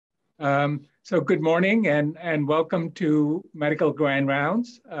So good morning and welcome to Medical Grand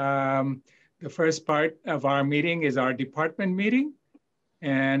Rounds. The first part of our meeting is our department meeting.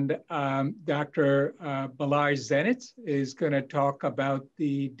 And Dr. Balazs Zsenits is going to talk about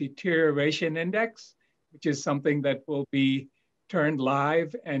the Deterioration Index, which is something that will be turned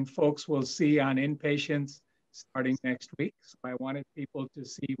live and folks will see on inpatients starting next week. So I wanted people to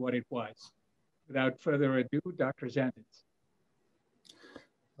see what it was. Without further ado, Dr. Zsenits.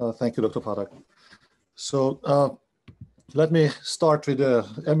 Thank you, Dr. Phatak. So let me start with the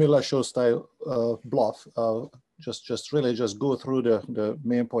Emila show style bluff. Just really go through the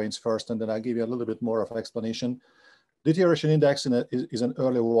main points first, and then I'll give you a little bit more of explanation. Deterioration index is an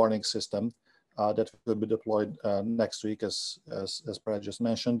early warning system that will be deployed next week, as Prad just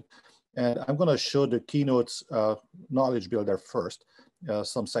mentioned. And I'm going to show the keynotes knowledge builder first.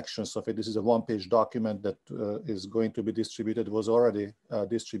 Some sections of it. This is a one-page document that is going to be distributed, was already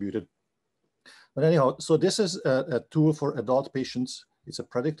distributed. But anyhow, so this is a tool for adult patients. It's a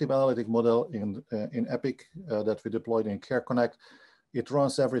predictive analytic model in EPIC that we deployed in Care Connect. It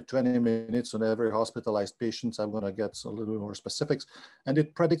runs every 20 minutes on every hospitalized patient. I'm going to get a little more specifics. And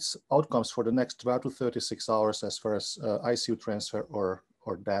it predicts outcomes for the next 12 to 36 hours as far as ICU transfer or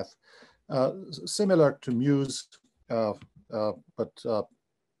death. Similar to Muse, but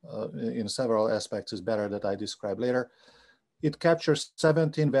in several aspects is better that I describe later. It captures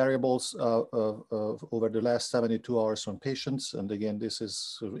 17 variables over the last 72 hours from patients. And again, this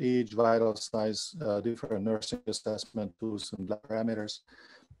is sort of age, vital size, different nursing assessment tools and parameters.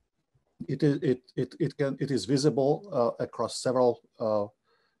 It is visible across several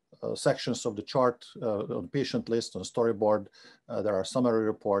sections of the chart, on patient list, on storyboard. There are summary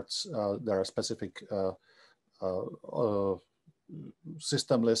reports. There are specific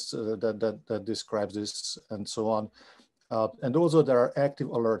system lists that describes this and so on. And also there are active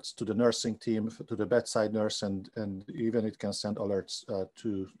alerts to the nursing team, to the bedside nurse, and even it can send alerts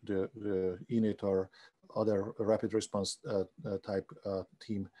to the ENIT or other rapid response type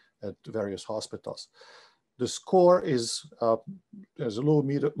team at various hospitals. The score is there's a low,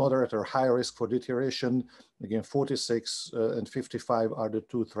 moderate, or high risk for deterioration. Again, 46 and 55 are the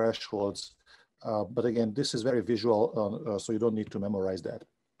two thresholds. But again, this is very visual, so you don't need to memorize that.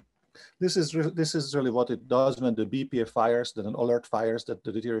 This is really what it does when the BPA fires, then an alert fires that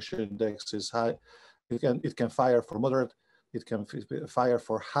the deterioration index is high. It can fire for moderate, it can fire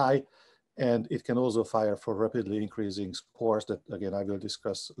for high, and it can also fire for rapidly increasing scores that, again, I will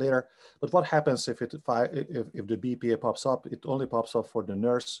discuss later. But what happens if the BPA pops up? It only pops up for the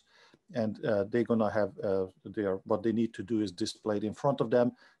nurse, and they're gonna have what they need to do is display it in front of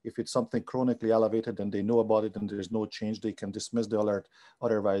them. If it's something chronically elevated and they know about it and there's no change, they can dismiss the alert.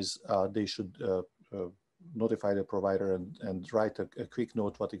 Otherwise, they should notify the provider and write a quick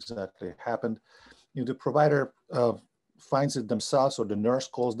note what exactly happened. If the provider finds it themselves or the nurse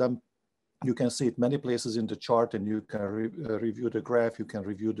calls them, you can see it many places in the chart, and you can review the graph, you can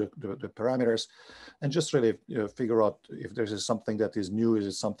review the parameters, and just really figure out if there is something that is new, is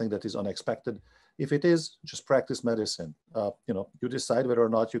it something that is unexpected. If it is, just practice medicine. You decide whether or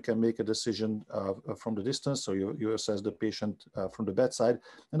not you can make a decision from the distance, so you assess the patient from the bedside,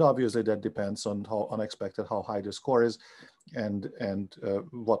 and obviously that depends on how unexpected, how high the score is, and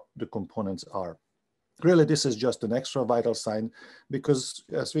what the components are. Really, this is just an extra vital sign because,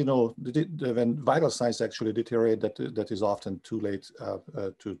 as we know, when vital signs actually deteriorate, that is often too late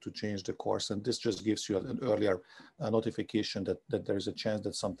to change the course. And this just gives you an earlier notification that there is a chance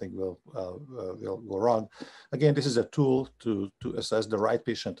that something will go wrong. Again, this is a tool to assess the right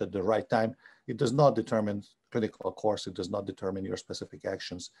patient at the right time. It does not determine clinical course. It does not determine your specific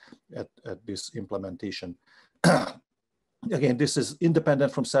actions at this implementation. Again, this is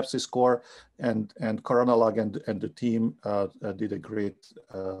independent from sepsis score, and Coronalog and the team did a great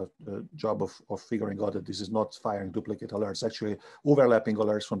job of figuring out that this is not firing duplicate alerts. Actually, overlapping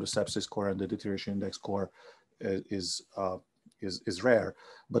alerts from the sepsis score and the deterioration index score is rare,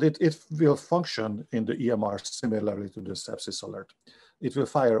 but it will function in the EMR similarly to the sepsis alert. It will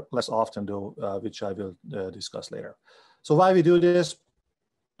fire less often though, which I will discuss later. So why we do this?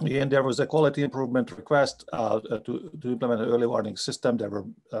 Again, there was a quality improvement request to implement an early warning system. There were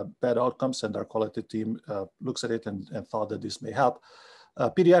bad outcomes, and our quality team looks at it and thought that this may help.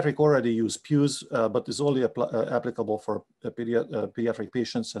 Pediatric already use PEWs, but it's only applicable for pediatric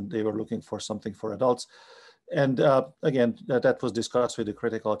patients, and they were looking for something for adults. And again, that was discussed with the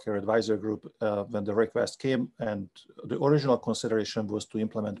critical care advisor group when the request came, and the original consideration was to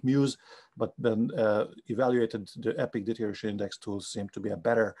implement Muse, but then evaluated the EPIC deterioration index tool seemed to be a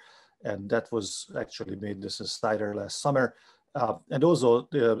better, and that was actually made this a cider last summer. And also,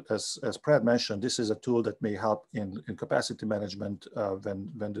 as Prad mentioned, this is a tool that may help in capacity management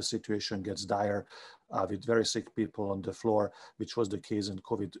when the situation gets dire with very sick people on the floor, which was the case in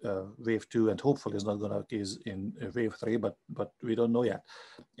COVID wave 2, and hopefully is not going to be the case in wave 3, but we don't know yet.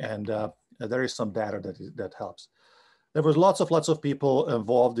 And there is some data that helps. There was lots of people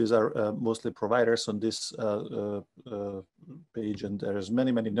involved. These are mostly providers on this page, and there's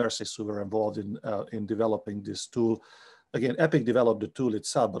many nurses who were involved in developing this tool. Again, EPIC developed the tool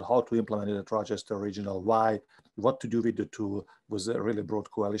itself, but how to implement it at Rochester Regional, why, what to do with the tool was a really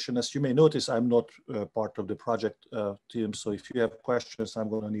broad coalition. As you may notice, I'm not part of the project team, so if you have questions, I'm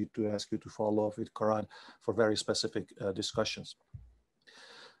going to need to ask you to follow up with Karan for very specific discussions.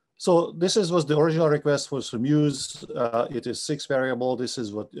 So this was the original request for some use. It is 6 variable. This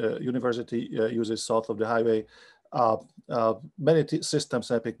is what university uses south of the highway. Many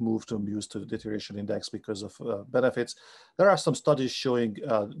systems EPIC moved to use to the deterioration index because of benefits. There are some studies showing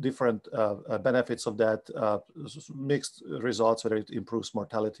different benefits of that, mixed results, whether it improves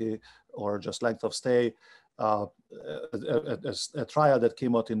mortality or just length of stay. A trial that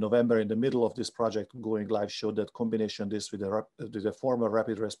came out in November in the middle of this project going live showed that combination this with the former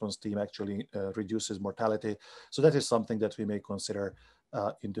rapid response team actually reduces mortality. So that is something that we may consider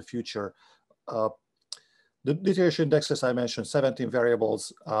in the future. The deterioration index, as I mentioned, 17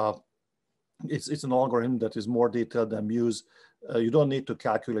 variables. It's an algorithm that is more detailed than Muse. You don't need to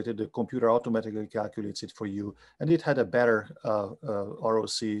calculate it. The computer automatically calculates it for you. And it had a better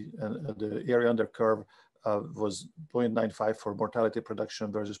ROC, and the area under curve was 0.95 for mortality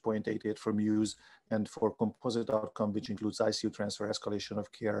production versus 0.88 for Muse. And for composite outcome, which includes ICU transfer, escalation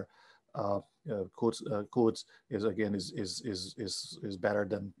of care, codes is again is better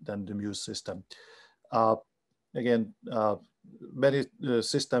than the Muse system. Again, many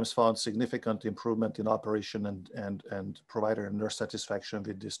systems found significant improvement in operation and provider and nurse satisfaction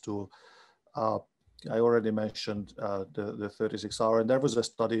with this tool. I already mentioned the 36-hour, and there was a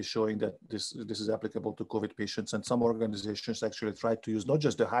study showing that this is applicable to COVID patients, and some organizations actually tried to use not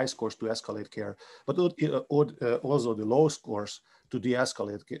just the high scores to escalate care, but also the low scores to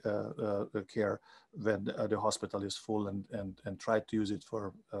de-escalate care when the hospital is full, and tried to use it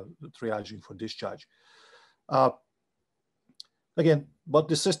for triaging for discharge. Again, what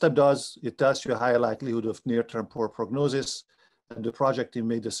the system does, it tells you a higher likelihood of near-term poor prognosis, and the project team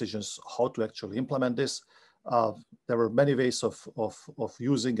made decisions how to actually implement this. There were many ways of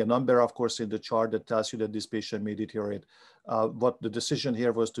using a number, of course, in the chart that tells you that this patient may deteriorate. What the decision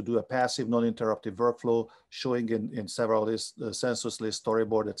here was to do a passive, non-interruptive workflow, showing in several lists, census list,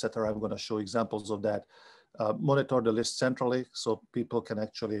 storyboard, etc. I'm going to show examples of that. Monitor the list centrally, so people can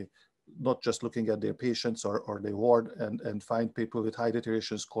actually not just looking at their patients or their ward and find people with high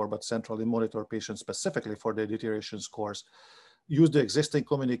deterioration score, but centrally monitor patients specifically for their deterioration scores. Use the existing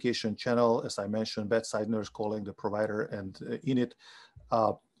communication channel, as I mentioned, bedside nurse calling the provider, and in it,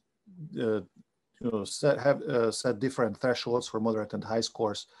 set different thresholds for moderate and high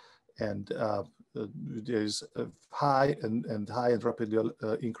scores, and there's high and rapidly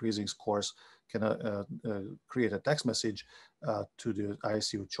increasing scores can create a text message to the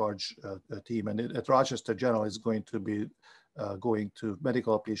ICU charge team. And at Rochester General is going to be going to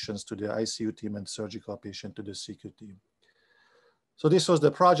medical patients to the ICU team and surgical patient to the CQ team. So this was the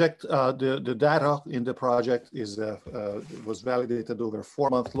project. The data in the project was validated over 4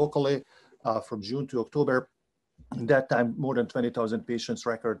 months locally from June to October. At that time, more than 20,000 patients'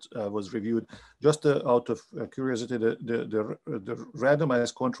 records was reviewed. Just out of curiosity, the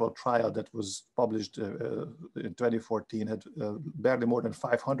randomized control trial that was published in 2014 had barely more than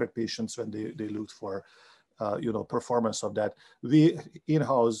 500 patients when they looked for, performance of that. We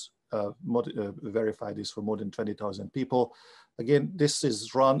in-house verified this for more than 20,000 people. Again, this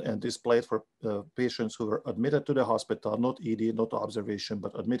is run and displayed for patients who were admitted to the hospital, not ED, not observation,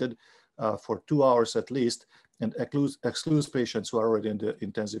 but admitted for 2 hours at least, and excludes patients who are already in the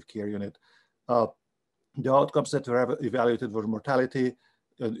intensive care unit. The outcomes that were evaluated were mortality.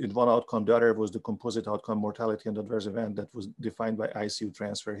 In one outcome, the other was the composite outcome, mortality and adverse event, that was defined by ICU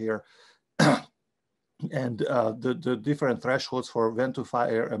transfer here. And the different thresholds for when to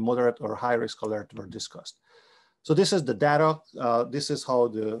fire a moderate or high risk alert were discussed. So this is the data. This is how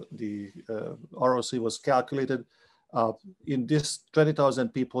the ROC was calculated. In this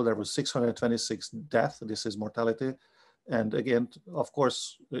 20,000 people, there was 626 deaths. This is mortality. And again, of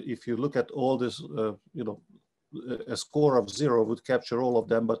course, if you look at all this, a score of 0 would capture all of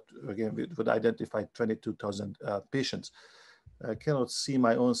them, but again, it would identify 22,000 patients. I cannot see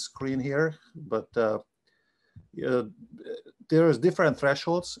my own screen here, but There is different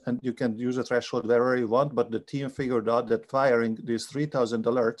thresholds, and you can use a threshold wherever you want, but the team figured out that firing these 3,000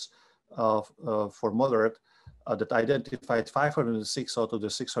 alerts for moderate that identified 506 out of the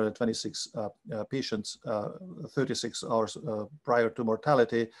 626 patients 36 hours prior to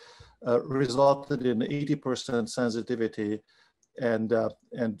mortality resulted in 80% sensitivity, and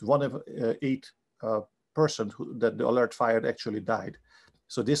 1 of 8 person that the alert fired actually died.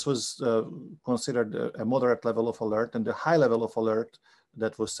 So this was considered a moderate level of alert, and the high level of alert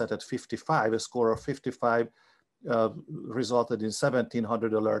that was set at 55, a score of 55, resulted in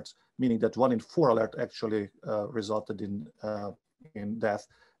 1,700 alerts, meaning that 1 in 4 alert actually resulted in death,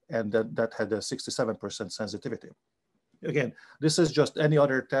 and that had a 67% sensitivity. Again, this is just any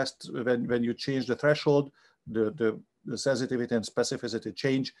other test. When you change the threshold, the sensitivity and specificity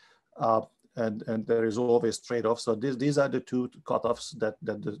change, and there is always trade-offs. So these are the 2 cutoffs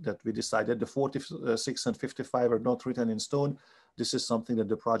that we decided. The 46 and 55 are not written in stone. This is something that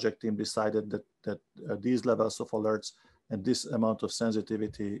the project team decided that these levels of alerts and this amount of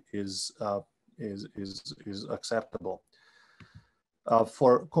sensitivity is acceptable.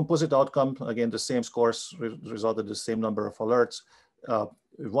 For composite outcome, again, the same scores resulted in the same number of alerts.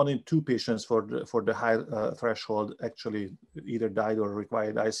 1 in 2 patients for the high threshold actually either died or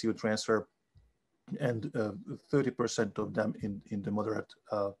required ICU transfer, and 30% of them in the moderate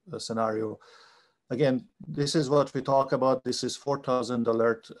scenario. Again, this is what we talk about. This is 4,000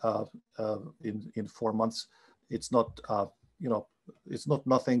 alert in 4 months. It's not, it's not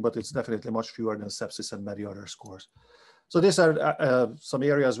nothing, but it's definitely much fewer than sepsis and many other scores. So these are some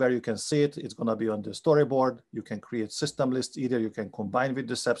areas where you can see it. It's going to be on the storyboard. You can create system lists. Either you can combine with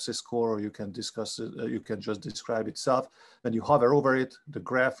the sepsis score, or you can discuss it. You can just describe itself. When you hover over it, the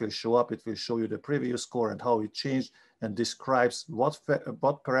graph will show up. It will show you the previous score and how it changed, and describes what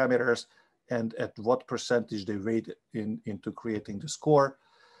parameters and at what percentage they weighed into creating the score.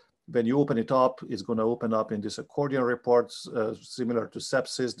 When you open it up, it's going to open up in this accordion report, similar to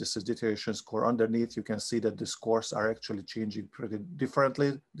sepsis. This is deterioration score underneath. You can see that the scores are actually changing pretty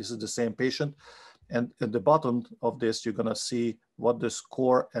differently. This is the same patient. And at the bottom of this, you're going to see what the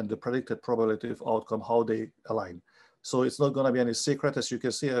score and the predicted probability of outcome, how they align. So it's not going to be any secret. As you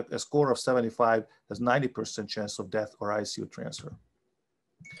can see, a score of 75 has 90% chance of death or ICU transfer.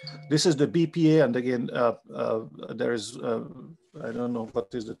 This is the BPA, and again, there is, I don't know what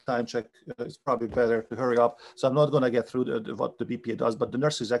is the time check. It's probably better to hurry up. So I'm not going to get through what the BPA does, but the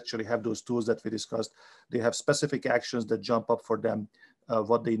nurses actually have those tools that we discussed. They have specific actions that jump up for them,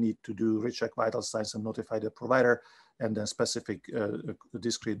 what they need to do, recheck vital signs and notify the provider, and then specific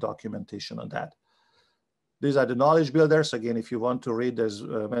discrete documentation on that. These are the knowledge builders. Again, if you want to read, there's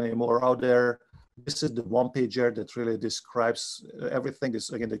many more out there. This is the one-pager that really describes everything. This,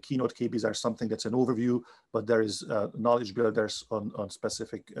 again, the keynote KBs are something that's an overview, but there is knowledge builders on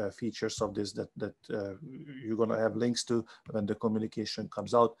specific features of this that you're going to have links to when the communication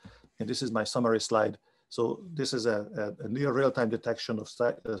comes out. And this is my summary slide. So this is a near real-time detection of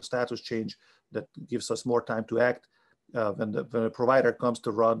status change that gives us more time to act. When a provider comes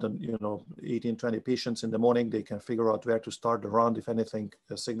to run, 18, 20 patients in the morning, they can figure out where to start the run if anything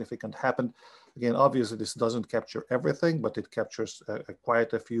significant happened. Again, obviously, this doesn't capture everything, but it captures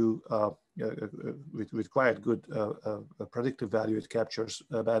quite a few with quite good predictive value. It captures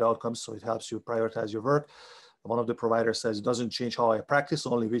bad outcomes, so it helps you prioritize your work. One of the providers says, it doesn't change how I practice,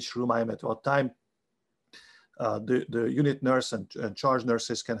 only which room I'm at what time. The unit nurse and charge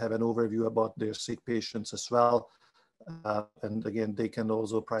nurses can have an overview about their sick patients as well. And again, they can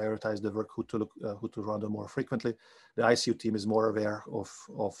also prioritize the work, who to run them more frequently. The ICU team is more aware of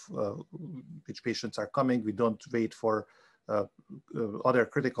which patients are coming. We don't wait for other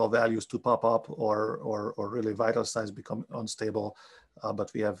critical values to pop up or really vital signs become unstable,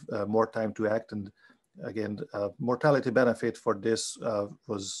 but we have more time to act. And again, mortality benefit for this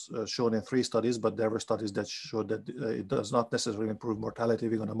was shown in 3 studies, but there were studies that showed that it does not necessarily improve mortality.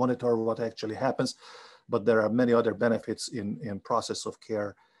 We're going to monitor what actually happens, but there are many other benefits in process of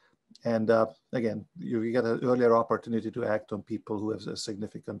care. And again, you get an earlier opportunity to act on people who have a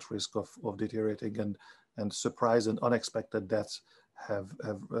significant risk of deteriorating, and surprise and unexpected deaths have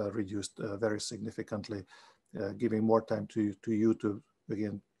reduced very significantly, giving more time to you to,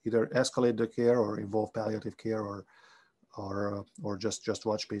 again, either escalate the care or involve palliative care or just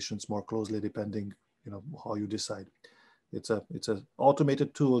watch patients more closely, depending, how you decide. It's an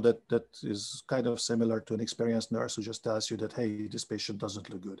automated tool that is kind of similar to an experienced nurse who just tells you that, hey, this patient doesn't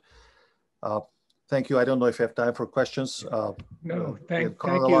look good. Thank you. I don't know if you have time for questions. No, thank you,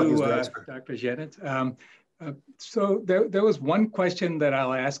 Dr. Zsenits. So there was one question that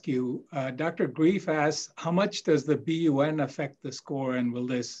I'll ask you. Dr. Grief asks, how much does the BUN affect the score, and will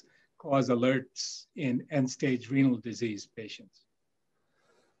this cause alerts in end-stage renal disease patients?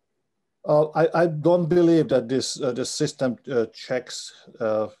 I don't believe that this system checks,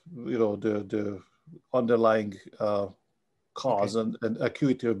 the underlying cause and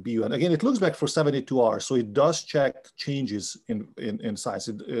acuity of BUN. Again, it looks back for 72 hours, so it does check changes in size.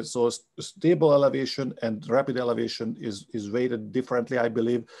 So stable elevation and rapid elevation is rated differently, I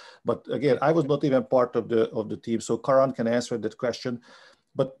believe. But again, I was not even part of the team, so Karan can answer that question.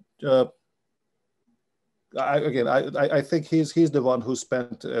 But I think he's the one who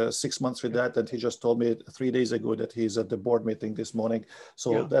spent 6 months with that, and he just told me 3 days ago that he's at the board meeting this morning.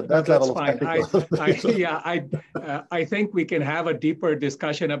 So that level of technical. I think we can have a deeper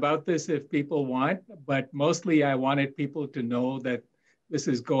discussion about this if people want, but mostly I wanted people to know that this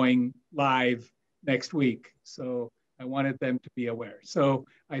is going live next week. So I wanted them to be aware. So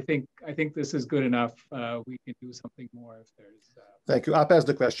I think this is good enough. We can do something more if there's. Thank you. I'll pass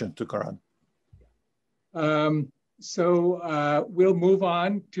the question to Karan. We'll move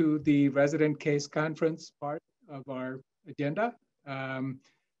on to the resident case conference part of our agenda.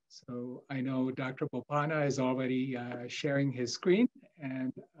 So I know Dr. Boppana is already sharing his screen,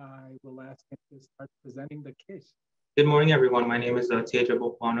 and I will ask him to start presenting the case. Good morning, everyone. My name is Teja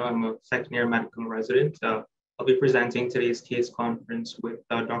Boppana. I'm a second-year medical resident. I'll be presenting today's case conference with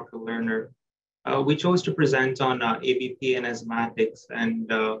Dr. Lerner. We chose to present on ABPA and asthmatics, and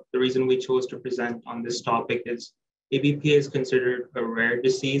the reason we chose to present on this topic is ABPA is considered a rare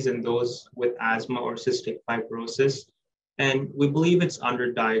disease in those with asthma or cystic fibrosis, and we believe it's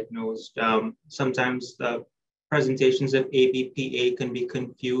underdiagnosed. Sometimes the presentations of ABPA can be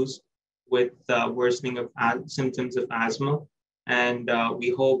confused with worsening of symptoms of asthma, and we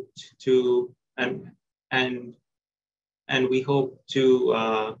hope to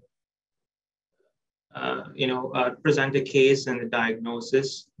present a case and a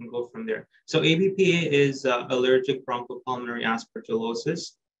diagnosis and go from there. So ABPA is allergic bronchopulmonary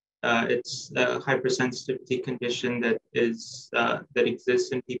aspergillosis. It's a hypersensitivity condition that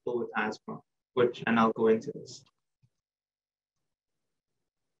exists in people with asthma, and I'll go into this.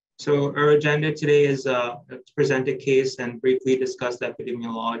 So our agenda today is to present a case and briefly discuss the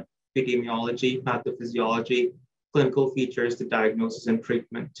epidemiology, pathophysiology, clinical features, the diagnosis and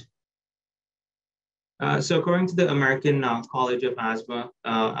treatment. So according to the American College of Asthma,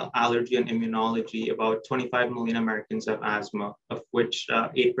 Allergy and Immunology, about 25 million Americans have asthma, of which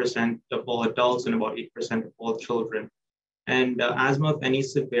 8% of all adults and about 8% of all children. And asthma of any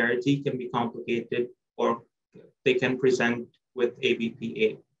severity can be complicated, or they can present with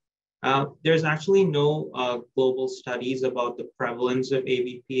ABPA. There's actually no global studies about the prevalence of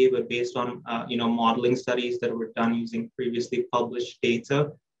ABPA, but based on modeling studies that were done using previously published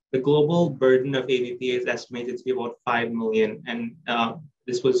data, the global burden of ABPA is estimated to be about 5 million, and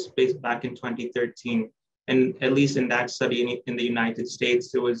this was based back in 2013. And at least in that study in the United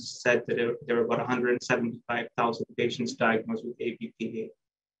States, it was said that there were about 175,000 patients diagnosed with ABPA.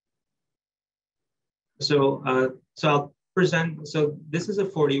 So I'll present. So this is a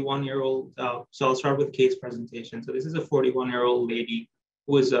 41-year-old. So I'll start with case presentation. So this is a 41-year-old lady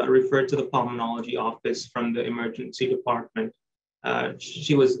who was referred to the pulmonology office from the emergency department.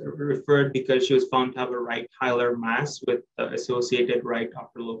 She was referred because she was found to have a right hilar mass with associated right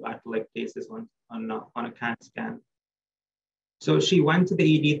upper lobe atelectasis on a CAT scan. So she went to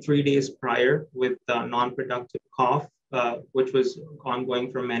the ED 3 days prior with non-productive cough, which was ongoing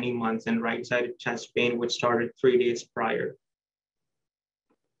for many months, and right-sided chest pain, which started 3 days prior.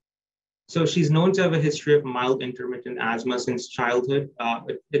 So she's known to have a history of mild intermittent asthma since childhood.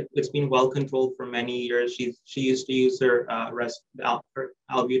 It's been well controlled for many years. She used to use her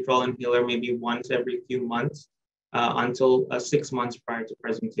albuterol inhaler maybe once every few months until 6 months prior to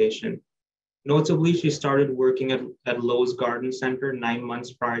presentation. Notably, she started working at Lowe's Garden Center 9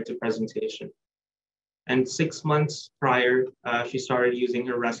 months prior to presentation. And 6 months prior, she started using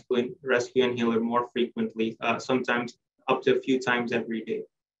her rescue inhaler more frequently, sometimes up to a few times every day.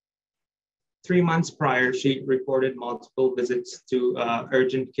 3 months prior, she reported multiple visits to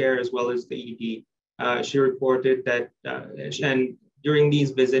urgent care as well as the ED. She reported that, and during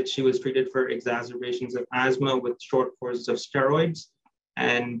these visits, she was treated for exacerbations of asthma with short courses of steroids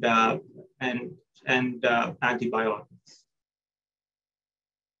and antibiotics.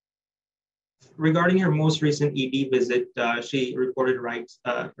 Regarding her most recent ED visit, she reported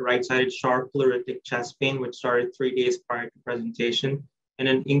right-sided sharp pleuritic chest pain, which started 3 days prior to presentation, and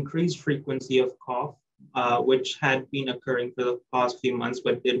an increased frequency of cough, which had been occurring for the past few months,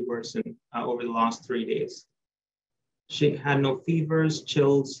 but did worsen over the last 3 days. She had no fevers,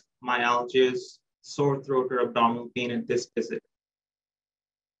 chills, myalgias, sore throat, or abdominal pain at this visit.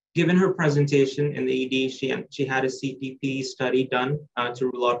 Given her presentation in the ED, she had a CTP study done to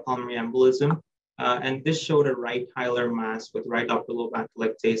rule out pulmonary embolism, and this showed a right hilar mass with right upper lobe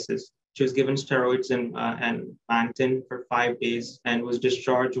atelectasis. She was given steroids and Mantin for 5 days and was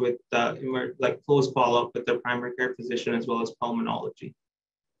discharged with close follow-up with the primary care physician as well as pulmonology.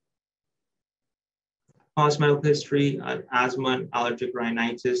 Past medical history, asthma and allergic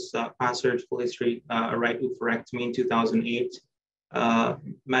rhinitis, past surgical history, a right oophorectomy in 2008,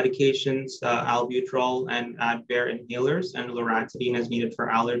 medications, albuterol and Advair inhalers, and loratadine as needed for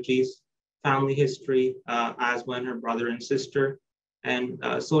allergies, family history, asthma in her brother and sister, and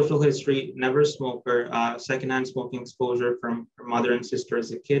social history, never smoker, secondhand smoking exposure from her mother and sister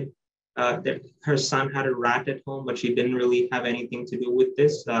as a kid. Her son had a rat at home, but she didn't really have anything to do with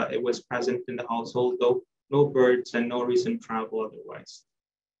this. It was present in the household, though no birds and no recent travel otherwise.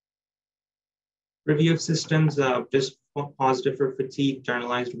 Review of systems, just positive for fatigue,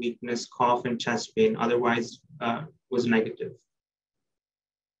 generalized weakness, cough, and chest pain. Otherwise, was negative.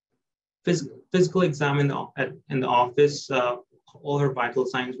 Physical exam in the office, all her vital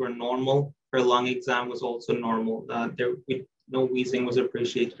signs were normal. Her lung exam was also normal. No wheezing was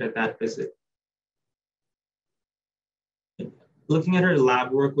appreciated at that visit. Looking at her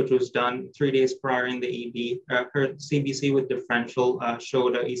lab work, which was done 3 days prior in the ED, her CBC with differential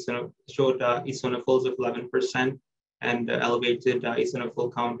showed eosinophils of 11% and elevated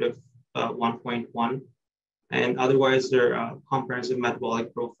eosinophil count of 1.1. And otherwise, their comprehensive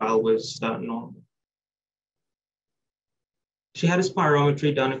metabolic profile was normal. She had a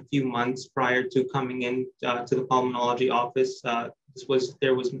spirometry done a few months prior to coming in to the pulmonology office.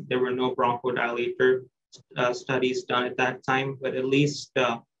 There were no bronchodilator studies done at that time, but at least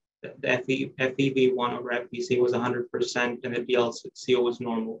the FEV1 over FVC was 100% and the DLCO was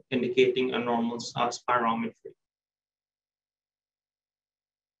normal, indicating a normal spirometry.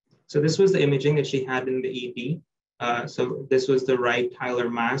 So this was the imaging that she had in the ED. So this was the right hilar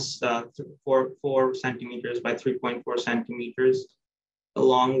mass, 4 centimeters by 3.4 centimeters,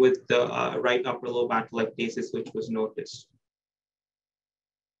 along with the right upper lobe atelectasis, which was noticed.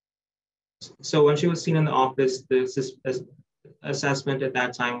 So when she was seen in the office, the assessment at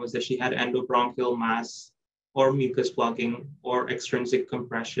that time was that she had endobronchial mass or mucus plugging or extrinsic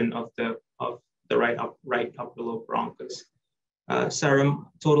compression of the right upper lobe bronchus.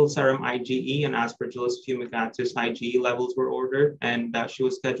 Total serum IgE and Aspergillus fumigatus IgE levels were ordered, and she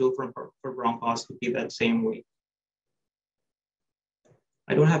was scheduled for bronchoscopy that same week.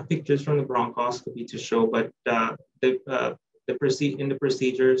 I don't have pictures from the bronchoscopy to show, but in the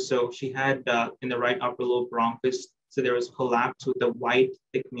procedure, so she had in the right upper lobe bronchus, so there was collapse with a white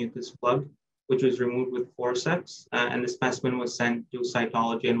thick mucus plug, which was removed with forceps, and the specimen was sent to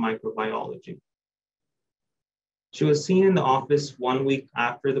cytology and microbiology. She was seen in the office 1 week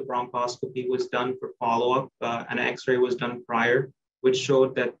after the bronchoscopy was done for follow-up. An X-ray was done prior, which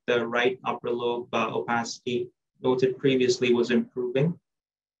showed that the right upper lobe opacity noted previously was improving.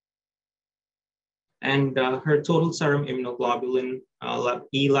 And her total serum immunoglobulin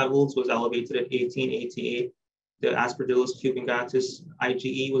E levels was elevated at 1888. The Aspergillus fumigatus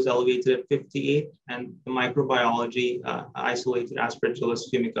IgE was elevated at 58, and the microbiology isolated Aspergillus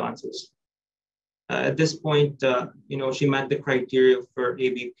fumigatus. At this point, she met the criteria for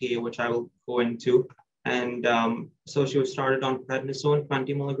ABPA, which I will go into. And so she was started on prednisone,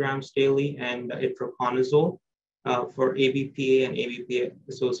 20 milligrams daily, and itraconazole for ABPA and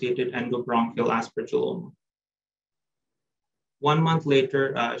ABPA-associated endobronchial aspergilloma. 1 month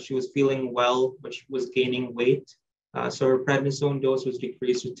later, she was feeling well, but she was gaining weight. So her prednisone dose was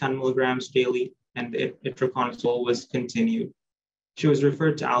decreased to 10 milligrams daily, and the itraconazole was continued. She was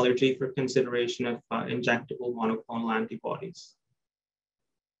referred to allergy for consideration of injectable monoclonal antibodies.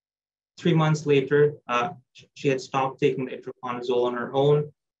 3 months later, she had stopped taking the itraconazole on her own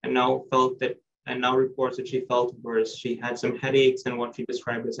and now reports that she felt worse. She had some headaches and what she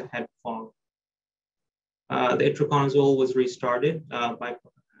described as a head fog. The itraconazole was restarted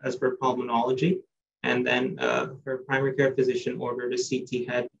as per pulmonology, and then her primary care physician ordered a CT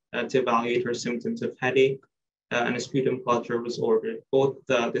head to evaluate her symptoms of headache. And a sputum culture was ordered. Both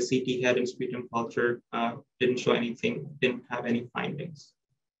the CT head and sputum culture didn't show anything, didn't have any findings.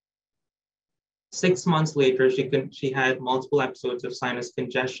 6 months later, she had multiple episodes of sinus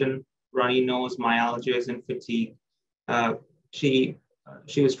congestion, runny nose, myalgias, and fatigue. She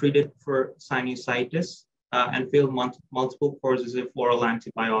was treated for sinusitis and failed multiple courses of oral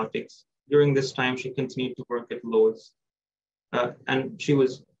antibiotics. During this time, she continued to work at Lowe's. And she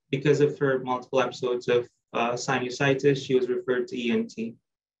was, because of her multiple episodes of sinusitis, she was referred to ENT.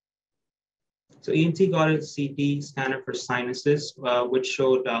 So ENT got a CT scanner for sinuses, which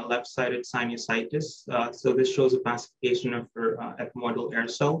showed left-sided sinusitis. So this shows a pacification of her ethmoidal air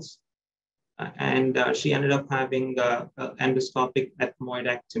cells. And she ended up having endoscopic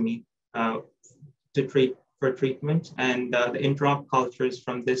ethmoidectomy for treatment. And the intra-op cultures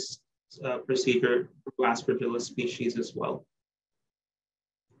from this procedure grew Aspergillus species as well.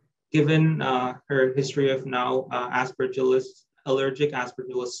 Given her history of now allergic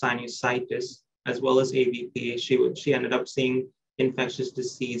Aspergillus sinusitis, as well as ABPA, she ended up seeing infectious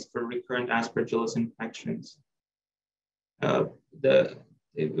disease for recurrent Aspergillus infections.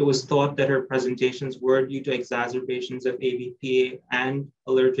 It was thought that her presentations were due to exacerbations of ABPA and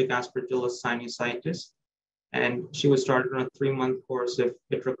allergic Aspergillus sinusitis. And she was started on a 3-month course of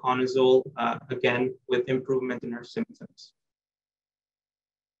itraconazole, again, with improvement in her symptoms.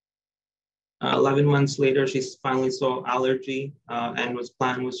 11 months later, she finally saw allergy and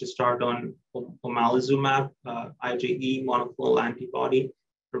plan was to start on omalizumab, IgE monoclonal antibody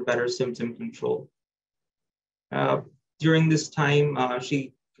for better symptom control. During this time,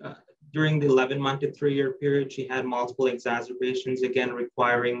 during the 11-month to 3-year period, she had multiple exacerbations, again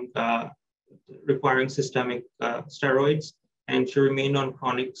requiring systemic steroids, and she remained on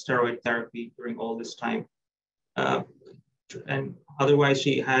chronic steroid therapy during all this time. And otherwise,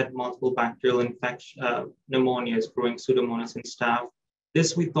 she had multiple bacterial pneumonias, growing Pseudomonas in staph.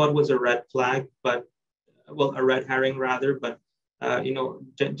 This we thought was a red flag, but a red herring rather. But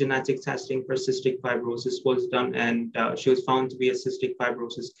genetic testing for cystic fibrosis was done, and she was found to be a cystic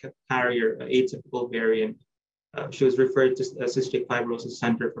fibrosis carrier, an atypical variant. She was referred to a cystic fibrosis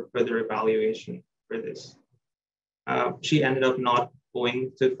center for further evaluation for this. She ended up not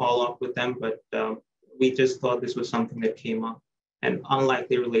going to follow up with them, but we just thought this was something that came up and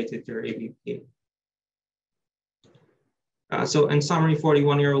unlikely related to her ABPA. So in summary,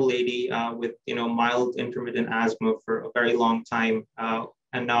 41-year-old lady with mild intermittent asthma for a very long time,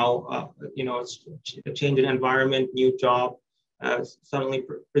 and now a change in environment, new job, suddenly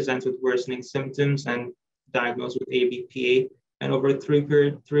presents with worsening symptoms and diagnosed with ABPA, and over a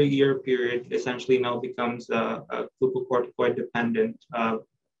 3-year period, essentially now becomes glucocorticoid dependent,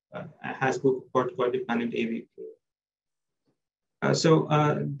 has glucocorticoid dependent ABPA.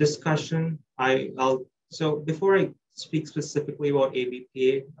 Discussion. So before I speak specifically about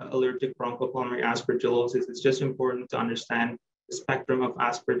ABPA, allergic bronchopulmonary aspergillosis, it's just important to understand the spectrum of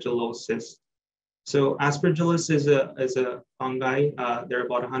aspergillosis. So Aspergillus is a fungi. There are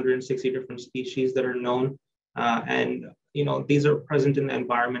about 160 different species that are known, and these are present in the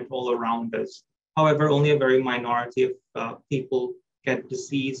environment all around us. However, only a very minority of people get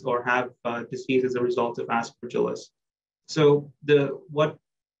disease or have disease as a result of Aspergillus. So the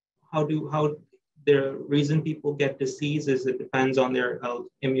reason people get disease is it depends on their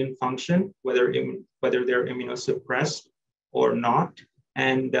immune function, whether they're immunosuppressed or not,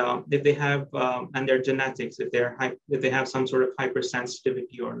 and if they have and their genetics, if they have some sort of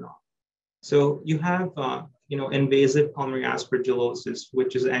hypersensitivity or not. So you have invasive pulmonary aspergillosis,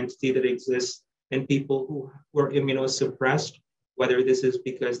 which is an entity that exists in people who are immunosuppressed, whether this is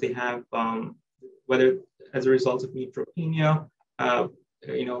because they have whether as a result of neutropenia,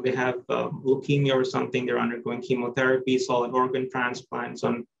 they have leukemia or something, they're undergoing chemotherapy, solid organ transplants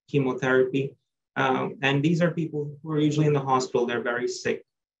on chemotherapy. And these are people who are usually in the hospital, they're very sick.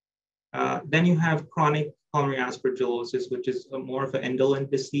 Then you have chronic pulmonary aspergillosis, which is more of an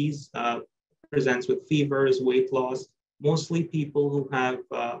indolent disease, presents with fevers, weight loss, mostly people who have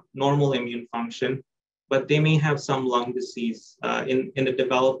normal immune function, but they may have some lung disease. In the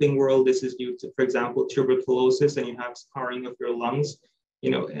developing world, this is due to, for example, tuberculosis, and you have scarring of your lungs.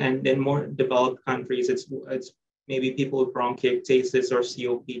 And in more developed countries, it's maybe people with bronchiectasis or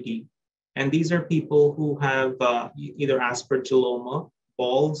COPD. And these are people who have either aspergilloma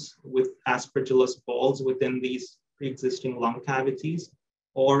balls with aspergillus balls within these pre-existing lung cavities,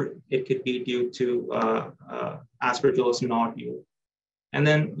 or it could be due to aspergillus nodule. And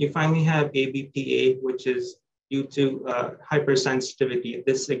then you finally have ABPA, which is due to hypersensitivity.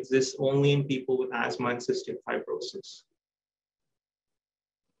 This exists only in people with asthma and cystic fibrosis.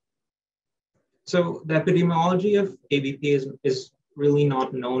 So the epidemiology of ABPA is really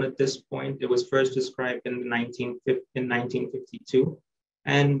not known at this point. It was first described in 1952.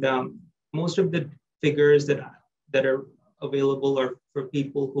 And most of the figures that are available are for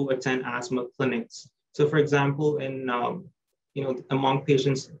people who attend asthma clinics. So for example, among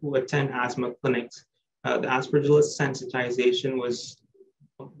patients who attend asthma clinics, the Aspergillus sensitization was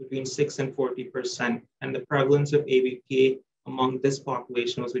between 6 and 40%, and the prevalence of ABPA among this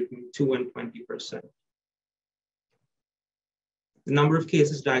population was between 2 and 20%. The number of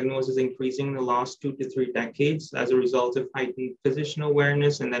cases diagnosed is increasing in the last 2 to 3 decades as a result of heightened physician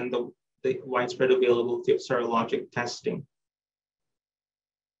awareness and then the widespread availability of serologic testing.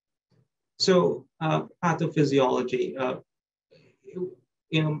 So pathophysiology, a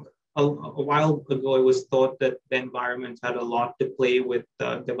while ago, it was thought that the environment had a lot to play with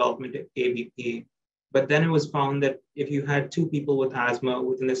the development of ABPA. But then it was found that if you had 2 people with asthma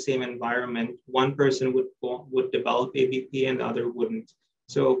within the same environment, one person would develop ABPA and the other wouldn't.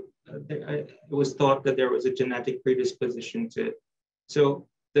 So it was thought that there was a genetic predisposition to it. So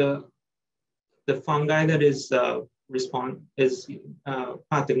the fungi that is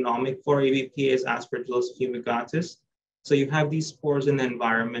pathognomic for ABPA is Aspergillus fumigatus. So you have these spores in the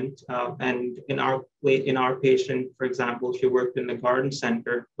environment, and in our patient, for example, she worked in the garden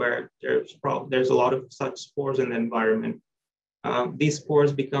center where there's a lot of such spores in the environment. These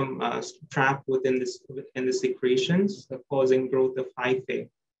spores become trapped within the secretions, causing growth of hyphae.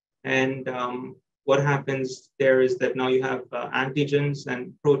 And what happens there is that now you have antigens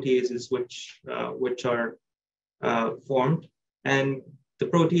and proteases which are formed, and the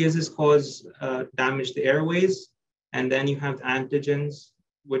proteases cause damage to the airways. And then you have antigens,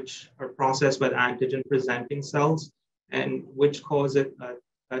 which are processed by the antigen-presenting cells, and which cause a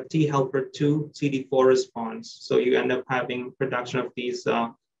T helper 2 CD4 response. So you end up having production of these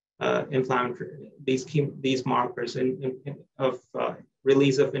inflammatory, these markers of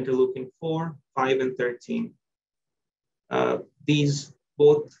release of interleukin 4, 5, and 13. These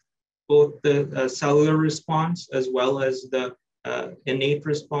both the cellular response as well as the innate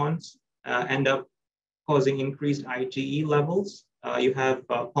response end up causing increased IgE levels. You have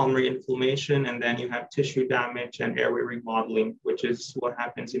pulmonary inflammation, and then you have tissue damage and airway remodeling, which is what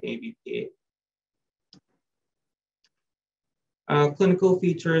happens in ABPA. Clinical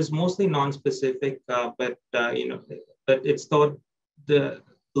features, mostly non-specific, but it's thought the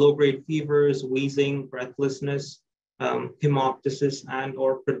low-grade fevers, wheezing, breathlessness, hemoptysis,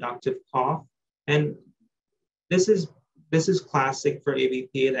 and/or productive cough. And this is classic for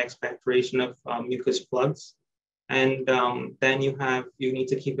ABPA, the expectoration of mucus plugs. And then you need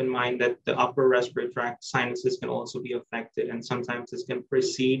to keep in mind that the upper respiratory tract sinuses can also be affected, and sometimes this can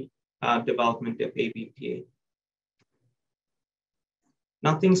precede development of ABPA.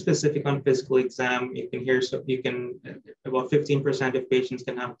 Nothing specific on physical exam. You can hear, about 15% of patients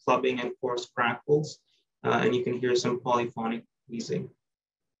can have clubbing and coarse crackles, and you can hear some polyphonic wheezing.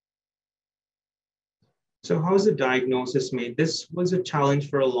 So how is the diagnosis made? This was a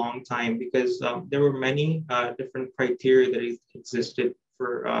challenge for a long time because there were many different criteria that existed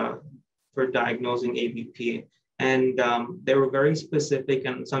for diagnosing ABPA. And they were very specific,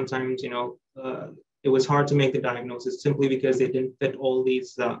 and sometimes, it was hard to make the diagnosis simply because they didn't fit all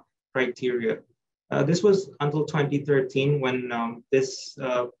these criteria. This was until 2013 when this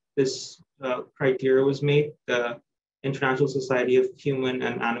criteria was made, the International Society of Human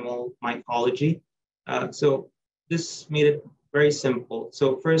and Animal Mycology. So this made it very simple.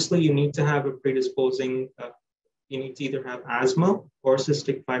 So firstly, you need to have a predisposing, you need to either have asthma or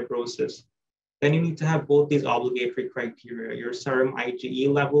cystic fibrosis. Then you need to have both these obligatory criteria, your serum IgE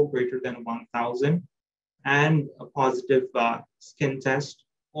level greater than 1,000 and a positive skin test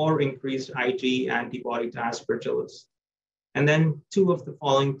or increased IgE antibody to Aspergillus. And then 2 of the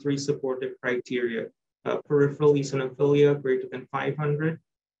following 3 supportive criteria, peripheral eosinophilia greater than 500,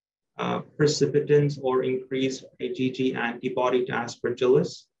 precipitants or increased IgG antibody to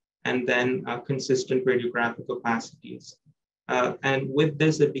Aspergillus, and then consistent radiographic opacities. And with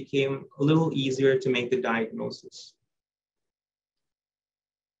this, it became a little easier to make the diagnosis.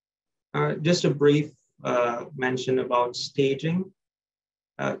 Just a brief mention about staging.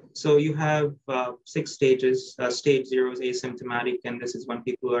 So you have 6 stages. Stage 0 is asymptomatic, and this is when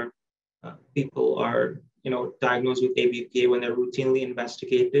people are diagnosed with ABPA when they're routinely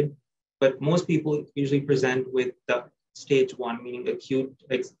investigated. But most people usually present with stage 1, meaning acute.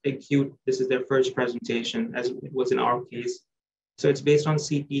 This is their first presentation, as it was in our case. So it's based on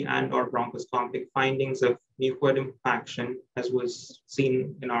CT and/or bronchoscopic findings of mucoid impaction, as was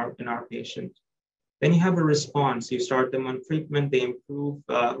seen in our patient. Then you have a response. You start them on treatment. They improve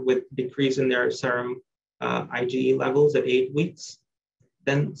with decrease in their serum IgE levels at 8 weeks.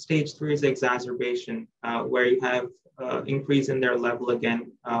 Then stage 3 is exacerbation, where you have increase in their level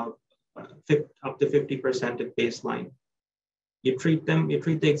again, up to 50% at baseline. You treat them, you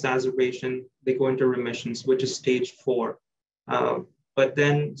treat the exacerbation, they go into remissions, which is stage 4. But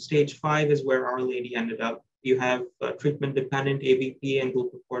then stage 5 is where Our Lady ended up. You have treatment-dependent ABPA and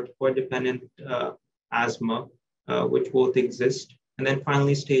glucocorticoid-dependent asthma, which both exist. And then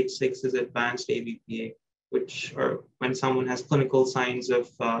finally, stage 6 is advanced ABPA. which are when someone has clinical signs of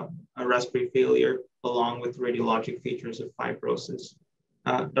a respiratory failure along with radiologic features of fibrosis.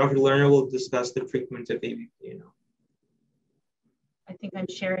 Dr. Lerner will discuss the treatment of ABPA now. I think I'm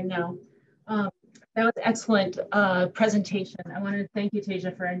sharing now. That was excellent presentation. I want to thank you,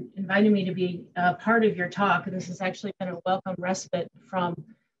 Teja, for inviting me to be part of your talk. This has actually been a welcome respite from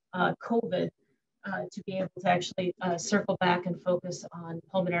COVID to be able to actually circle back and focus on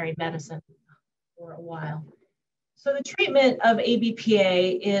pulmonary medicine for a while. So the treatment of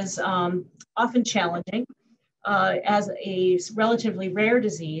ABPA is often challenging. As a relatively rare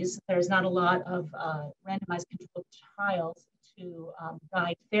disease, there's not a lot of randomized controlled trials to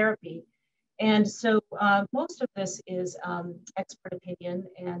guide therapy. And so most of this is expert opinion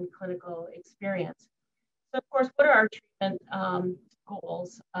and clinical experience. So of course, what are our treatment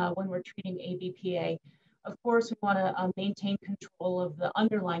goals when we're treating ABPA? Of course, we want to maintain control of the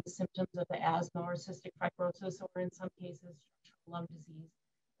underlying symptoms of the asthma or cystic fibrosis, or in some cases, structural lung disease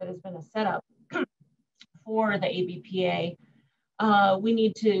that has been a setup for the ABPA. We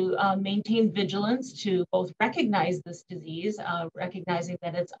need to maintain vigilance to both recognize this disease, recognizing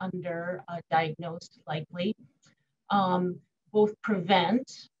that it's underdiagnosed likely, both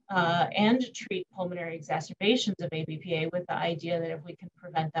prevent and treat pulmonary exacerbations of ABPA with the idea that if we can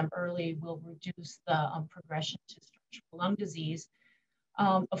prevent them early, we'll reduce the progression to structural lung disease.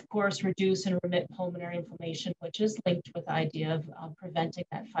 Of course, reduce and remit pulmonary inflammation, which is linked with the idea of preventing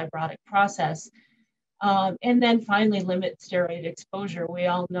that fibrotic process. And then finally, limit steroid exposure. We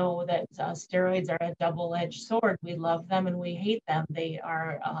all know that steroids are a double-edged sword. We love them and we hate them. They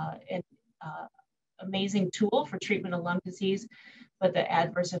are an amazing tool for treatment of lung disease, but the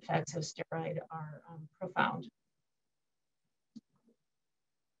adverse effects of steroid are profound.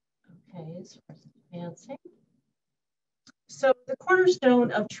 Okay, so advancing. So the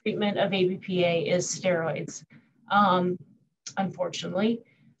cornerstone of treatment of ABPA is steroids, unfortunately.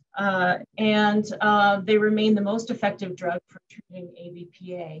 They remain the most effective drug for treating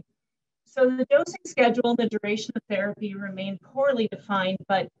ABPA. So the dosing schedule and the duration of therapy remain poorly defined,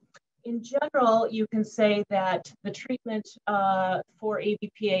 but in general, you can say that the treatment for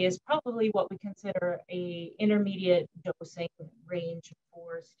ABPA is probably what we consider an intermediate dosing range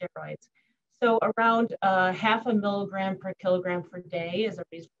for steroids. So around 0.5 milligram per kilogram per day is a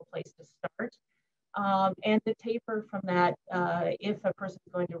reasonable place to start. And the taper from that, if a person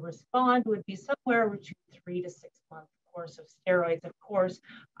is going to respond, would be somewhere between 3 to 6 month course of steroids. Of course,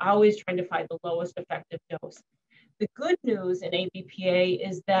 always trying to find the lowest effective dose. The good news in ABPA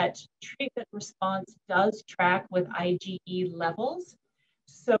is that treatment response does track with IgE levels.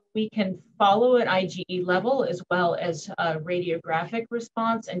 So we can follow an IgE level as well as radiographic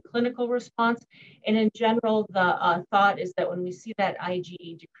response and clinical response. And in general, the thought is that when we see that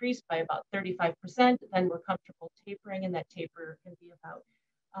IgE decrease by about 35%, then we're comfortable tapering, and that taper can be about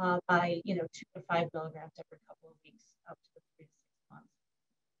by 2 to 5 milligrams every couple of weeks up to 3 to 6 months.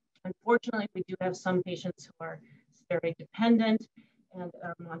 Unfortunately, we do have some patients who are steroid dependent, and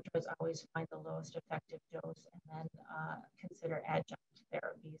our mantra is always find the lowest effective dose and then consider adjunct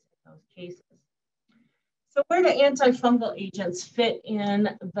therapies in those cases. So where do antifungal agents fit in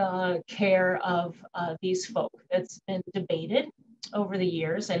the care of these folk? That's been debated over the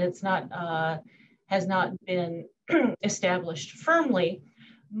years, and it's not has not been established firmly.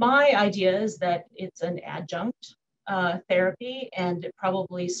 My idea is that it's an adjunct therapy, and it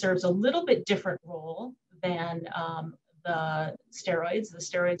probably serves a little bit different role than the steroids. The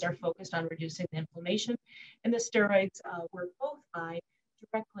steroids are focused on reducing the inflammation, and the steroids work both by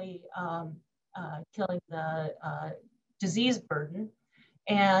directly killing the disease burden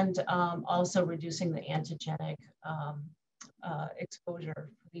and also reducing the antigenic exposure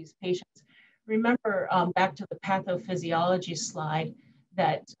for these patients. Remember, back to the pathophysiology slide,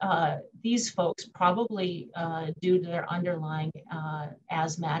 that these folks probably, due to their underlying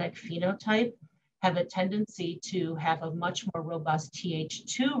asthmatic phenotype, have a tendency to have a much more robust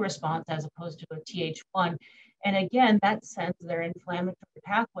Th2 response as opposed to a Th1. And again, that sends their inflammatory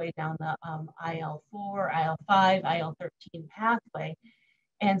pathway down the IL-4, IL-5, IL-13 pathway.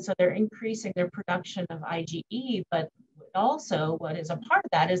 And so they're increasing their production of IgE, but also what is a part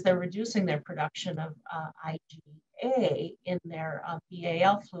of that is they're reducing their production of IgA in their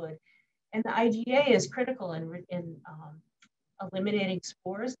BAL fluid. And the IgA is critical in eliminating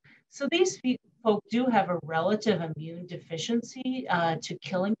spores. So these folk do have a relative immune deficiency to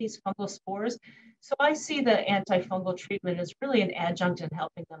killing these fungal spores. So I see the antifungal treatment as really an adjunct in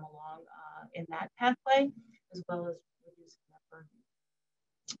helping them along in that pathway, as well as reducing that burden.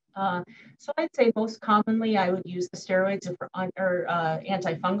 So I'd say most commonly I would use the steroids if we're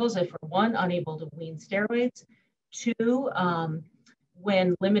antifungals if we're one, unable to wean steroids. Two,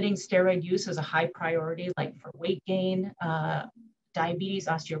 when limiting steroid use is a high priority, like for weight gain, diabetes,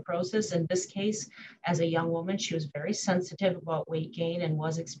 osteoporosis. In this case, as a young woman, she was very sensitive about weight gain and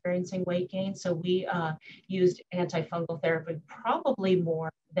was experiencing weight gain. So we used antifungal therapy probably more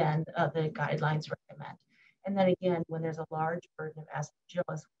than the guidelines recommend. And then again, when there's a large burden of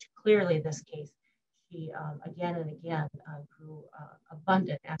aspergillus, which clearly in this case, she again and again grew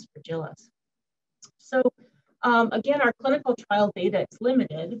abundant aspergillus. So again, our clinical trial data is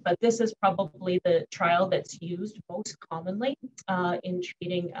limited, but this is probably the trial that's used most commonly in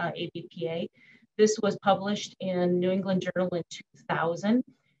treating ABPA. This was published in New England Journal in 2000.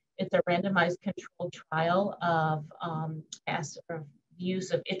 It's a randomized controlled trial of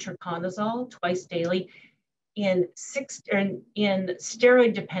use of itraconazole twice daily in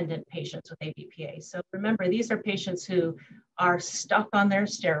steroid-dependent patients with ABPA. So remember, these are patients who are stuck on their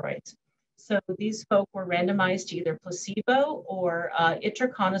steroids. So these folk were randomized to either placebo or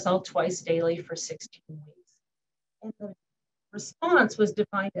itraconazole twice daily for 16 weeks. And the response was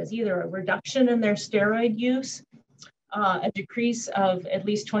defined as either a reduction in their steroid use, a decrease of at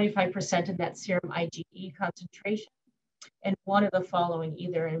least 25% in that serum IgE concentration, and one of the following,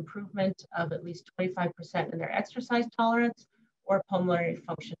 either an improvement of at least 25% in their exercise tolerance or pulmonary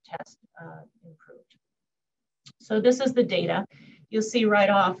function test improved. So this is the data. You'll see right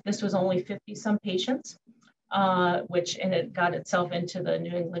off, this was only 50-some patients, and it got itself into the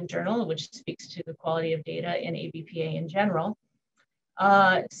New England Journal, which speaks to the quality of data in ABPA in general.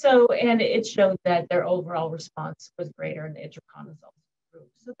 And it showed that their overall response was greater in the itraconazole group.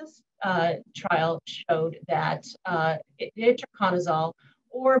 So this trial showed that itraconazole,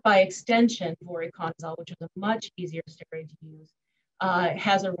 or by extension, voriconazole, which is a much easier steroid to use,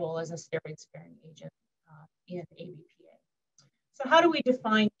 has a role as a steroid-sparing agent in ABPA. So how do we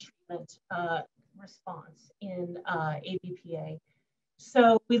define treatment response in ABPA?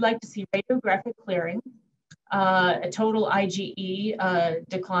 So we like to see radiographic clearing, a total IgE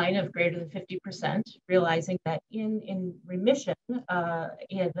decline of greater than 50%, realizing that in remission,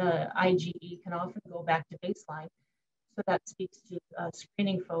 the IgE can often go back to baseline. So that speaks to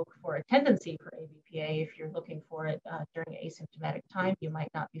screening folk for a tendency for ABPA. If you're looking for it during asymptomatic time, you might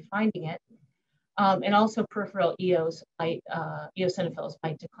not be finding it. And also peripheral eosinophils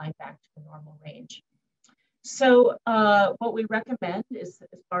might decline back to the normal range. So what we recommend is,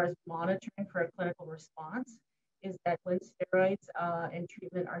 as far as monitoring for a clinical response, is that when steroids and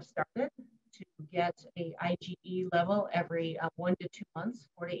treatment are started, to get a IgE level every 1 to 2 months,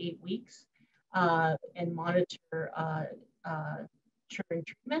 4 to 8 weeks, and monitor during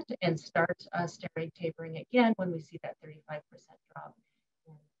treatment, and start steroid tapering again when we see that 35% drop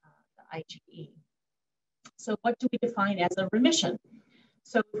in the IgE. So what do we define as a remission?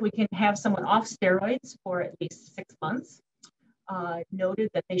 So if we can have someone off steroids for at least 6 months,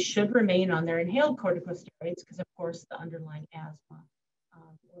 noted that they should remain on their inhaled corticosteroids, because of course the underlying asthma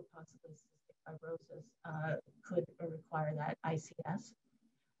or possibly cystic fibrosis could require that ICS.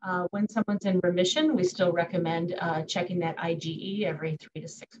 When someone's in remission, we still recommend checking that IgE every 3 to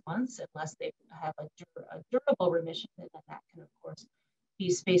 6 months, unless they have a durable remission, and then that can of course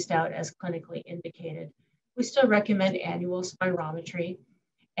be spaced out as clinically indicated. We still recommend annual spirometry.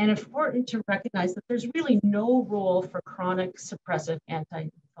 And important to recognize that there's really no role for chronic suppressive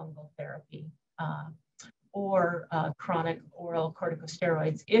antifungal therapy or chronic oral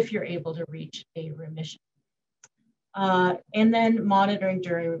corticosteroids if you're able to reach a remission. And then monitoring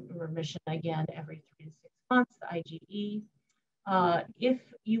during remission, again, every 3 to 6 months, the IgE. If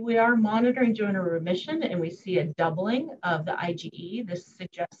we are monitoring during a remission and we see a doubling of the IgE, this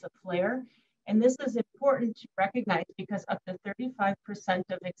suggests a flare. And this is important to recognize because up to 35%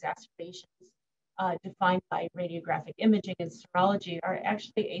 of exacerbations defined by radiographic imaging and serology are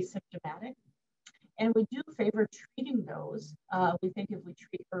actually asymptomatic. And we do favor treating those. We think if we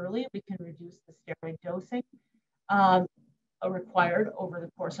treat early, we can reduce the steroid dosing required over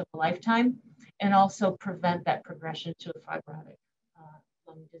the course of a lifetime, and also prevent that progression to a fibrotic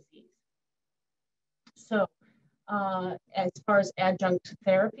lung disease. So as far as adjunct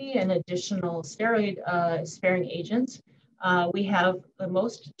therapy and additional steroid sparing agents, we have the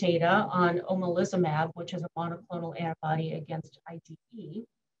most data on omalizumab, which is a monoclonal antibody against IgE.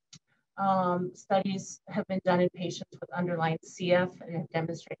 Studies have been done in patients with underlying CF and have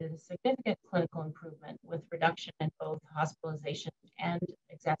demonstrated a significant clinical improvement with reduction in both hospitalization and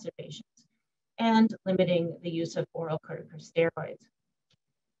exacerbations, and limiting the use of oral corticosteroids.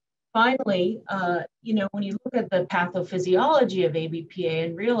 Finally, when you look at the pathophysiology of ABPA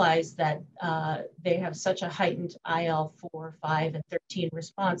and realize that they have such a heightened IL-4, 5, and 13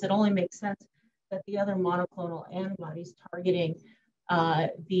 response, it only makes sense that the other monoclonal antibodies targeting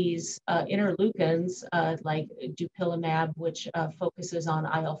these interleukins, like dupilumab, which focuses on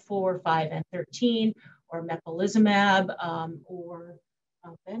IL-4, 5, and 13, or mepolizumab, or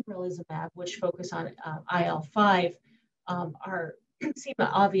benralizumab, which focus on IL-5, seem an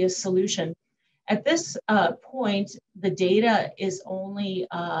obvious solution. At this point, the data is only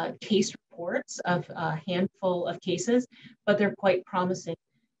case reports of a handful of cases, but they're quite promising.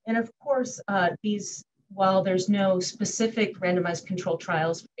 And of course, while there's no specific randomized controlled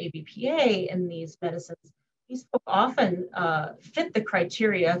trials for ABPA in these medicines, these folks often fit the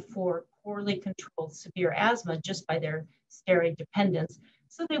criteria for poorly controlled severe asthma just by their steroid dependence.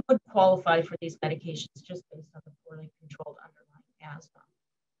 So they would qualify for these medications just based on the poorly controlled underlying asthma.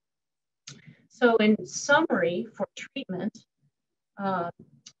 So in summary, for treatment,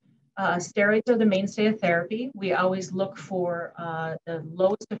 steroids are the mainstay of therapy. We always look for the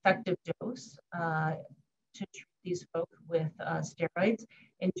lowest effective dose to treat these folks with steroids.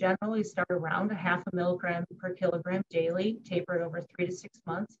 In general, we start around 0.5 milligram per kilogram daily, tapered over 3 to 6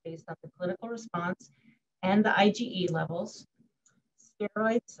 months based on the clinical response and the IgE levels.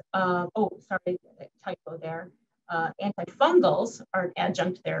 Steroids, typo there. Antifungals are an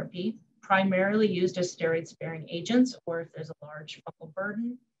adjunct therapy, primarily used as steroid-sparing agents or if there's a large fungal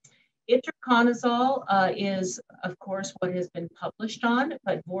burden. Itraconazole is, of course, what has been published on,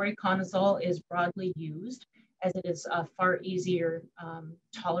 but voriconazole is broadly used as it is far easier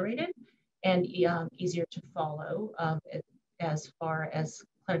tolerated and easier to follow as far as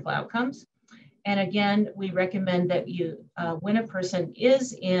clinical outcomes. And again, we recommend that when a person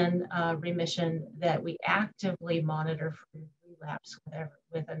is in remission, that we actively monitor for relapse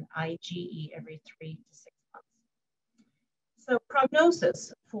with an IgE every 3 to 6 months. So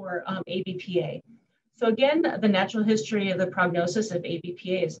prognosis for ABPA. So again, the natural history of the prognosis of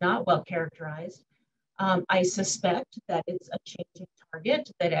ABPA is not well characterized. I suspect that it's a changing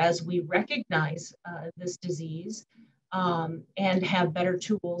target, that as we recognize this disease and have better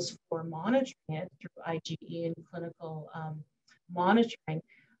tools for monitoring it through IgE and clinical monitoring,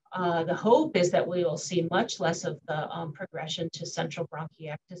 the hope is that we will see much less of the progression to central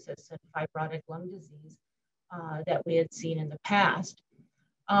bronchiectasis and fibrotic lung disease that we had seen in the past.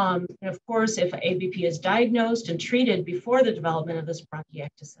 And of course, if ABP is diagnosed and treated before the development of this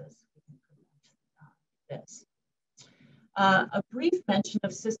bronchiectasis, we can prevent this. A brief mention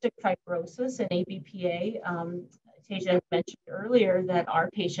of cystic fibrosis and ABPA. Teja mentioned earlier that our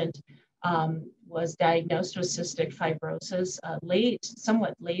patient was diagnosed with cystic fibrosis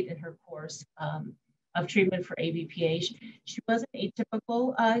somewhat late in her course of treatment for ABPA. She was an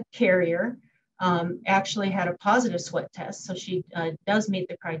atypical carrier, actually had a positive sweat test, so she does meet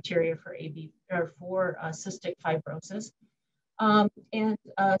the criteria for cystic fibrosis.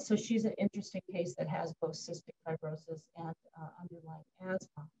 So she's an interesting case that has both cystic fibrosis and underlying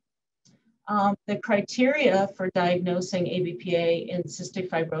asthma. The criteria for diagnosing ABPA in cystic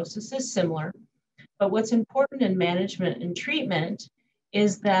fibrosis is similar, but what's important in management and treatment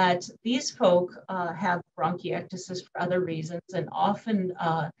is that these folk have bronchiectasis for other reasons, and often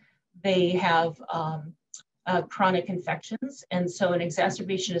they have chronic infections, and so an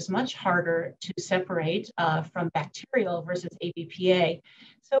exacerbation is much harder to separate from bacterial versus ABPA,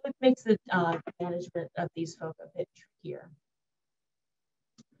 so it makes the management of these folk a bit trickier.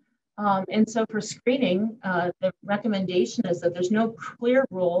 And so for screening, the recommendation is that there's no clear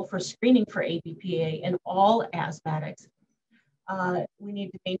rule for screening for ABPA in all asthmatics. We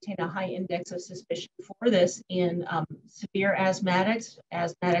need to maintain a high index of suspicion for this in severe asthmatics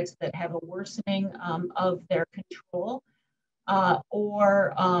that have a worsening of their control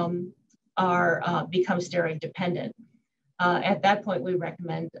or become steroid dependent. At that point, we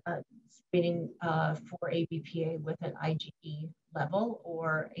recommend screening for ABPA with an IgE level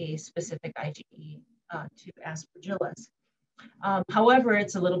or a specific IgE to Aspergillus. However,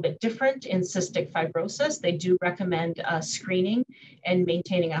 it's a little bit different in cystic fibrosis. They do recommend screening and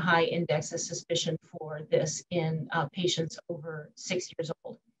maintaining a high index of suspicion for this in patients over 6 years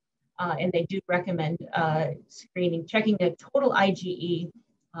old. And they do recommend screening, checking the total IgE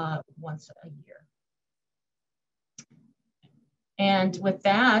once a year. And with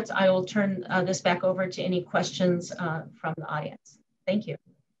that, I will turn this back over to any questions from the audience. Thank you.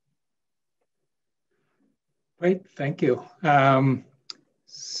 Great, thank you.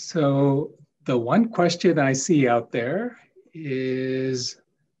 So the one question I see out there is,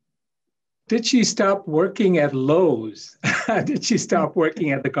 did she stop working at Lowe's? Did she stop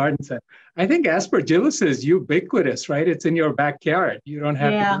working at the garden center? I think aspergillus is ubiquitous, right? It's in your backyard. You don't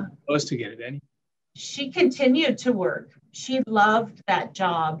have to be close to get it any. She continued to work. She loved that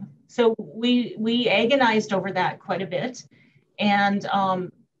job. So we agonized over that quite a bit. And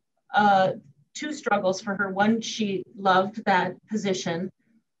two struggles for her. One, she loved that position.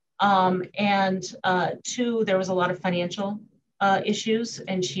 And two, there was a lot of financial issues,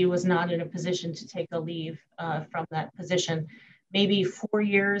 and she was not in a position to take a leave from that position. Maybe 4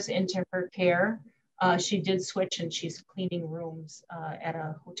 years into her care, she did switch, and she's cleaning rooms at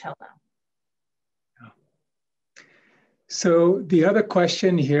a hotel now. So the other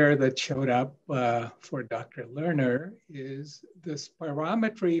question here that showed up for Dr. Lerner is the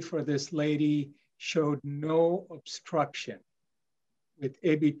spirometry for this lady showed no obstruction with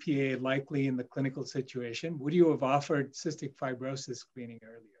ABPA likely in the clinical situation. Would you have offered cystic fibrosis screening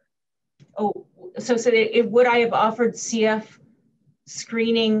earlier? Oh, so would I have offered CF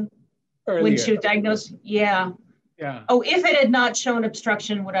screening earlier when she was diagnosed? Yeah. Yeah. Oh, if it had not shown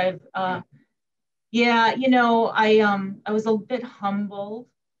obstruction, would I have? Yeah, you know, I was a bit humbled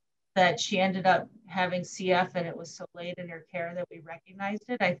that she ended up having CF, and it was so late in her care that we recognized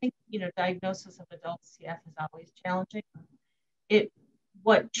it. I think, you know, diagnosis of adult CF is always challenging.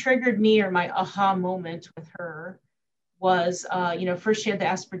 What triggered me, or my aha moment with her, was, you know, first she had the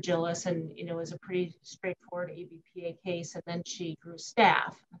aspergillus, and, you know, it was a pretty straightforward ABPA case, and then she grew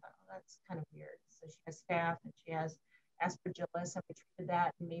staph. I thought, oh, that's kind of weird. So she has staph and she has aspergillus, and we treated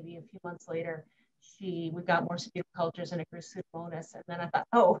that, and maybe a few months later, we got more sputum cultures and it grew pseudomonas. And then I thought,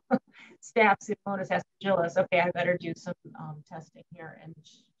 oh, staph, pseudomonas, aspergillus. Okay, I better do some testing here. And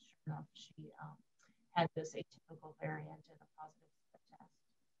sure enough, she had this atypical variant and a positive test.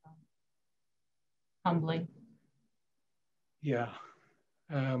 Humbling. Yeah.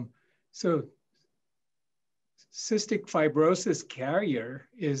 So cystic fibrosis carrier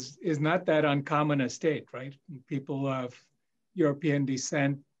is not that uncommon a state, right? People of European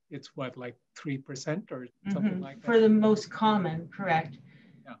descent, it's what, like 3% or something like that? For the most common, correct.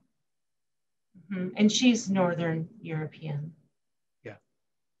 Yeah. And she's Northern European. Yeah.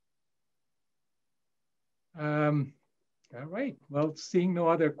 All right. Well, seeing no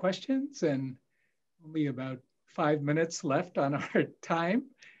other questions and only about 5 minutes left on our time.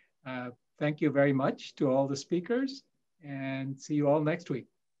 Thank you very much to all the speakers, and see you all next week.